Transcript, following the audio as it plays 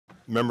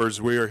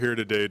Members, we are here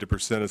today to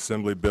present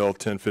Assembly Bill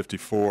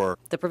 1054.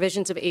 The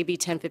provisions of AB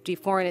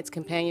 1054 and its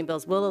companion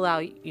bills will allow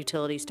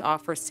utilities to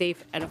offer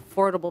safe and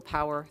affordable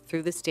power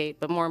through the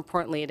state, but more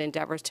importantly, it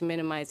endeavors to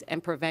minimize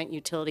and prevent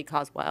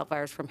utility-caused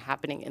wildfires from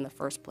happening in the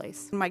first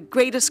place. My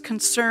greatest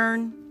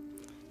concern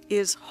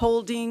is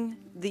holding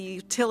the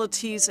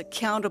utilities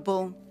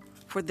accountable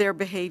for their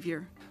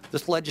behavior.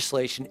 This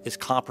legislation is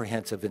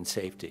comprehensive in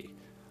safety.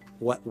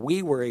 What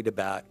we worried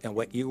about and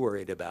what you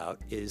worried about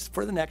is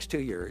for the next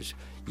 2 years,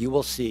 you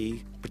will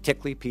see,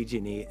 particularly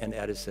PG&E and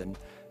Edison,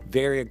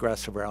 very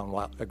aggressive around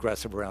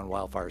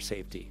wildfire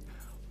safety.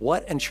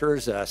 What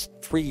ensures us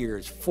 3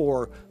 years,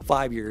 4,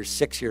 5 years,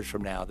 6 years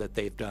from now that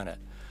they've done it?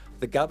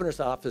 The governor's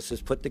office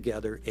has put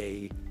together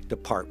a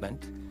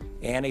department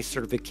and a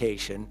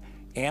certification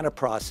and a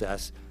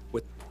process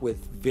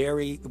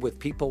with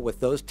people with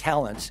those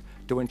talents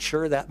to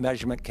ensure that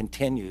measurement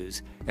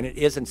continues and it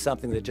isn't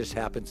something that just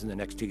happens in the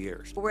next 2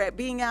 years. We're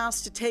being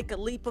asked to take a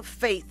leap of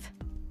faith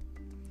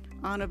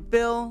on a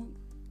bill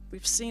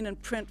we've seen in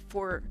print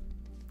for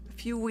a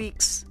few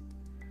weeks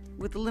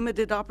with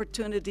limited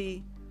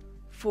opportunity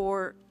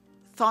for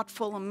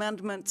thoughtful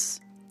amendments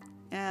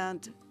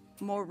and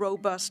more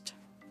robust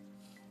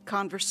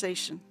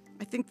conversation.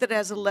 I think that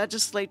as a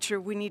legislature,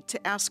 we need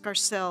to ask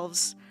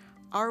ourselves,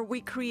 are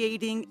we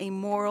creating a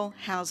moral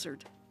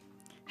hazard?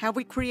 Have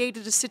we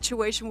created a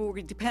situation where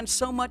we depend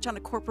so much on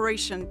a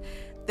corporation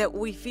that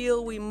we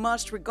feel we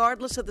must,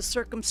 regardless of the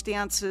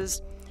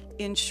circumstances,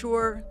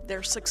 ensure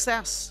their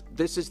success?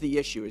 This is the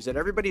issue, is that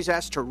everybody's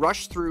asked to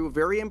rush through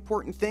very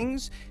important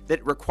things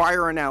that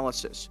require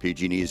analysis.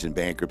 PG&E is in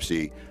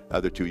bankruptcy,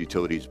 other two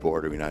utilities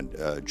bordering on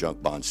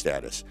junk bond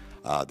status.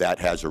 That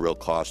has a real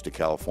cost to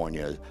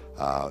California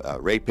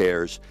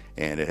ratepayers,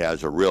 and it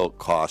has a real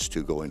cost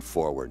to going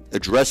forward.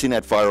 Addressing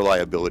that fire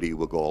liability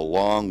will go a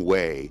long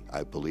way,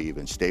 I believe,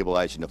 in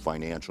stabilizing the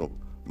financial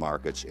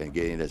markets and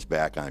getting us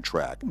back on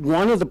track.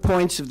 One of the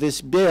points of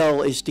this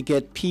bill is to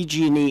get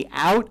PG&E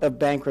out of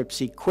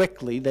bankruptcy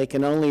quickly. They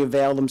can only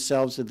avail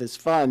themselves of this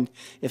fund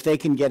if they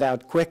can get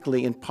out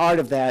quickly, and part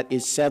of that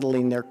is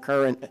settling their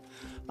current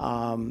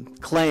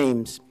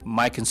claims.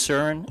 My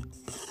concern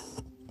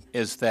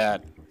is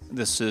that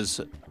this is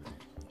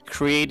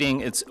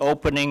it's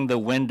opening the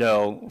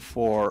window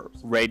for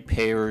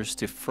ratepayers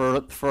to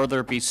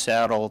further be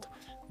saddled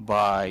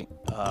by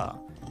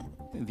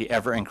the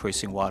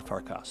ever-increasing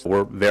wildfire costs.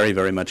 We're very,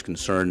 very much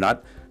concerned,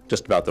 not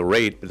just about the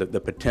rate, but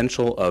the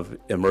potential of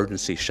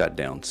emergency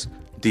shutdowns,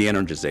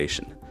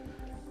 de-energization.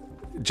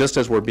 Just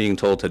as we're being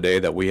told today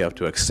that we have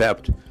to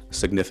accept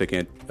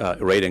significant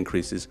rate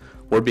increases,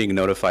 we're being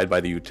notified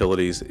by the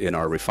utilities in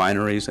our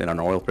refineries and on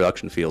our oil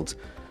production fields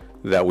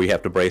that we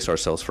have to brace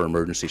ourselves for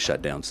emergency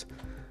shutdowns.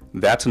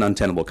 That's an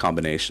untenable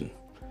combination.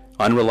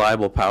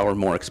 Unreliable power,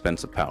 more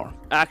expensive power.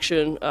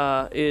 Action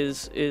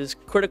is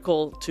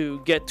critical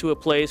to get to a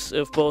place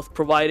of both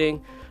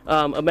providing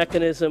a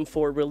mechanism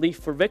for relief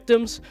for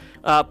victims,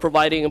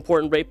 providing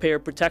important ratepayer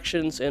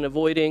protections, and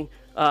avoiding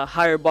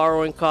higher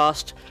borrowing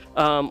cost,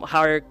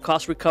 higher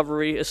cost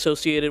recovery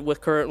associated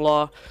with current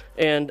law,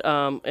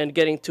 and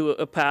getting to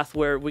a path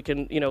where we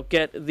can,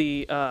 get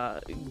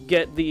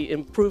the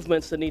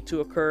improvements that need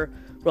to occur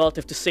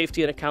relative to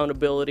safety and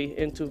accountability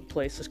into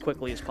place as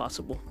quickly as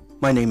possible.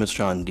 My name is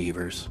John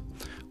Devers.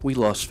 We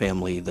lost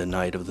family the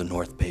night of the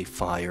North Bay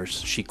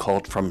fires. She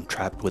called from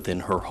trapped within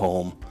her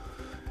home,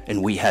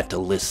 and we had to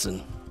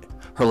listen.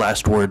 Her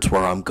last words were,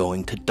 "I'm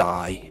going to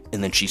die,"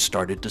 and then she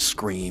started to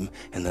scream,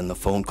 and then the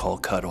phone call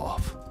cut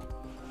off.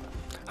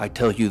 I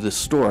tell you this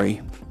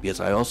story because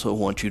I also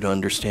want you to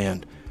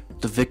understand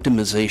the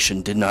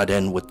victimization did not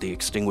end with the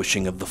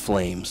extinguishing of the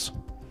flames.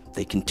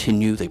 They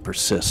continue, they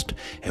persist,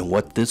 and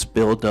what this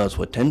bill does,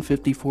 what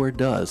 1054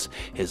 does,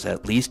 is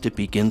at least it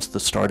begins the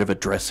start of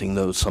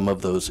addressing some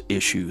of those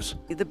issues.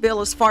 The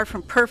bill is far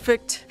from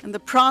perfect, and the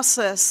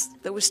process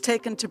that was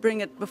taken to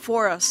bring it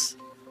before us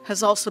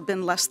has also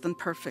been less than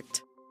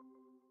perfect.